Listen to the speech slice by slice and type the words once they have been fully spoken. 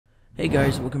Hey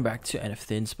guys, welcome back to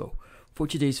NFT Inspo. For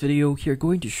today's video, we're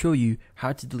going to show you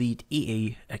how to delete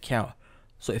EA account.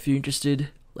 So if you're interested,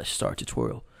 let's start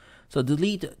tutorial. So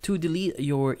to delete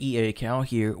your EA account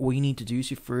here, what you need to do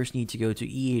is you first need to go to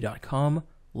ea.com,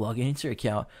 log into your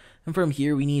account, and from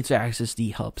here we need to access the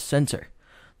help center.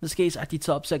 In this case, at the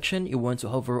top section, you want to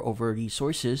hover over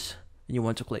resources and you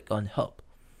want to click on help.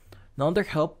 Now under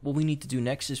help, what we need to do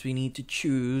next is we need to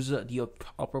choose the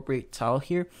appropriate tile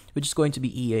here, which is going to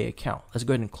be EA account. Let's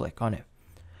go ahead and click on it.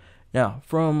 Now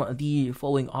from the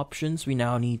following options, we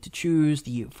now need to choose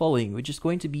the following, which is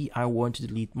going to be I want to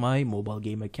delete my mobile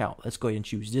game account. Let's go ahead and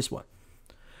choose this one.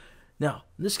 Now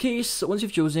in this case, once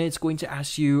you've chosen it, it's going to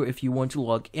ask you if you want to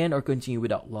log in or continue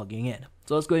without logging in.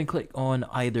 So let's go ahead and click on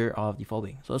either of the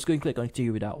following. So let's go ahead and click on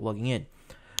continue without logging in.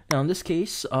 Now in this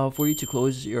case, for you to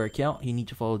close your account, you need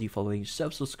to follow the following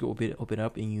steps. Let's go open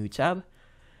up a new tab.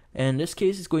 And in this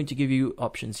case, it's going to give you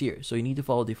options here. So you need to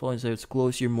follow the following steps to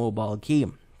close your mobile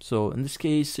game. So in this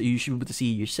case, you should be able to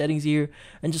see your settings here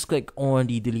and just click on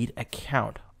the delete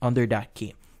account under that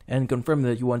game and confirm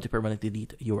that you want to permanently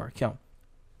delete your account.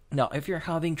 Now, if you're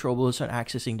having troubles on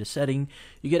accessing the setting,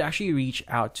 you can actually reach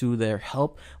out to their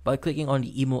help by clicking on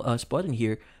the email us button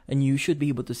here, and you should be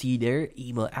able to see their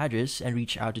email address and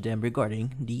reach out to them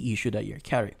regarding the issue that you're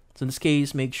carrying. So in this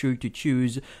case, make sure to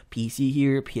choose PC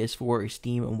here, PS4 or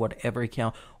Steam, and whatever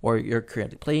account or you're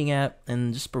currently playing at,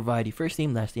 and just provide the first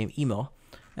name, last name, email.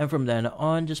 And from then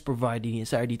on, just provide the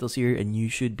necessary details here, and you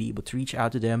should be able to reach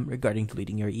out to them regarding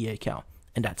deleting your EA account.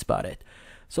 And that's about it.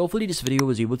 So hopefully this video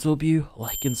was able to help you.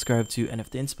 Like and subscribe to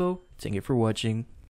NFT Inspo. Thank you for watching.